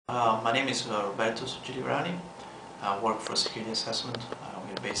My name is Roberto Suggi Liverani. I work for security assessment.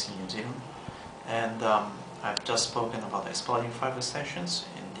 We're based in New Zealand. And I've just spoken about exploiting Firefox extensions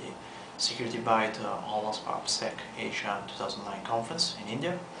in the Security Byte Almost AppSec Asia 2009 conference in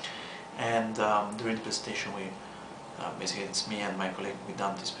India. And during the presentation, basically it's me and my colleague, we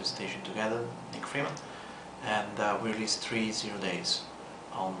done this presentation together, Nick Freeman. And we released 3 0 days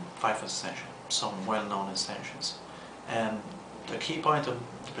on Firefox extension, some well-known extensions. And the key point of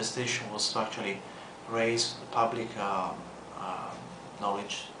the presentation was to actually raise the public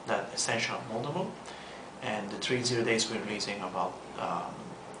knowledge that extensions are vulnerable. And the 3 0 days we're releasing about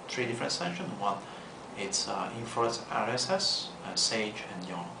 3 different extensions. One, it's Infrared RSS, Sage, and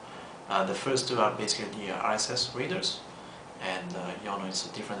Yono. The first two are basically the RSS readers, and Yono is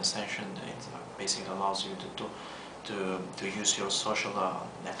a different extension. It basically allows you to use your social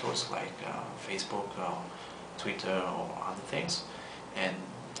networks like Facebook, Twitter, or other things, and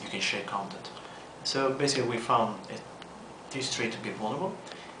you can share content. So basically we found these three to be vulnerable,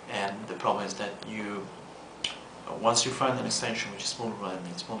 and the problem is that once you find an extension which is vulnerable, and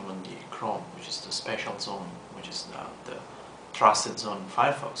it's vulnerable in the Chrome, which is the special zone, which is the trusted zone in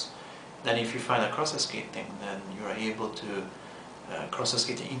Firefox, then if you find a cross-escating, then you are able to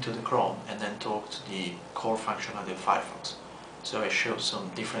cross-escate into the Chrome and then talk to the core functionality of Firefox. So it shows some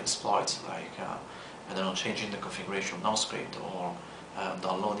different exploits like I don't know, changing the configuration of no-script, or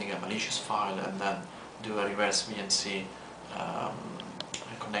downloading a malicious file and then do a reverse VNC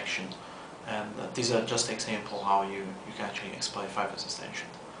connection. And these are just examples how you can actually exploit Firefox extension.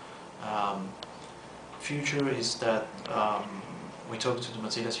 Future is that we talked to the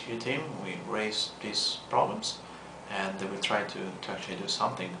Mozilla security team, we raised these problems, and they will try to actually do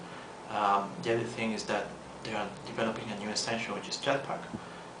something. The other thing is that they are developing a new extension which is Jetpack,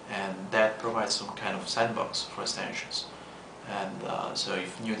 and that provides some kind of sandbox for extensions. And so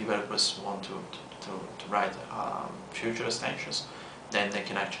if new developers want to write future extensions, then they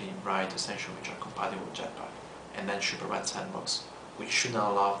can actually write extensions which are compatible with Jetpack, and then should provide sandbox, which should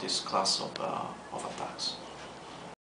not allow this class of attacks.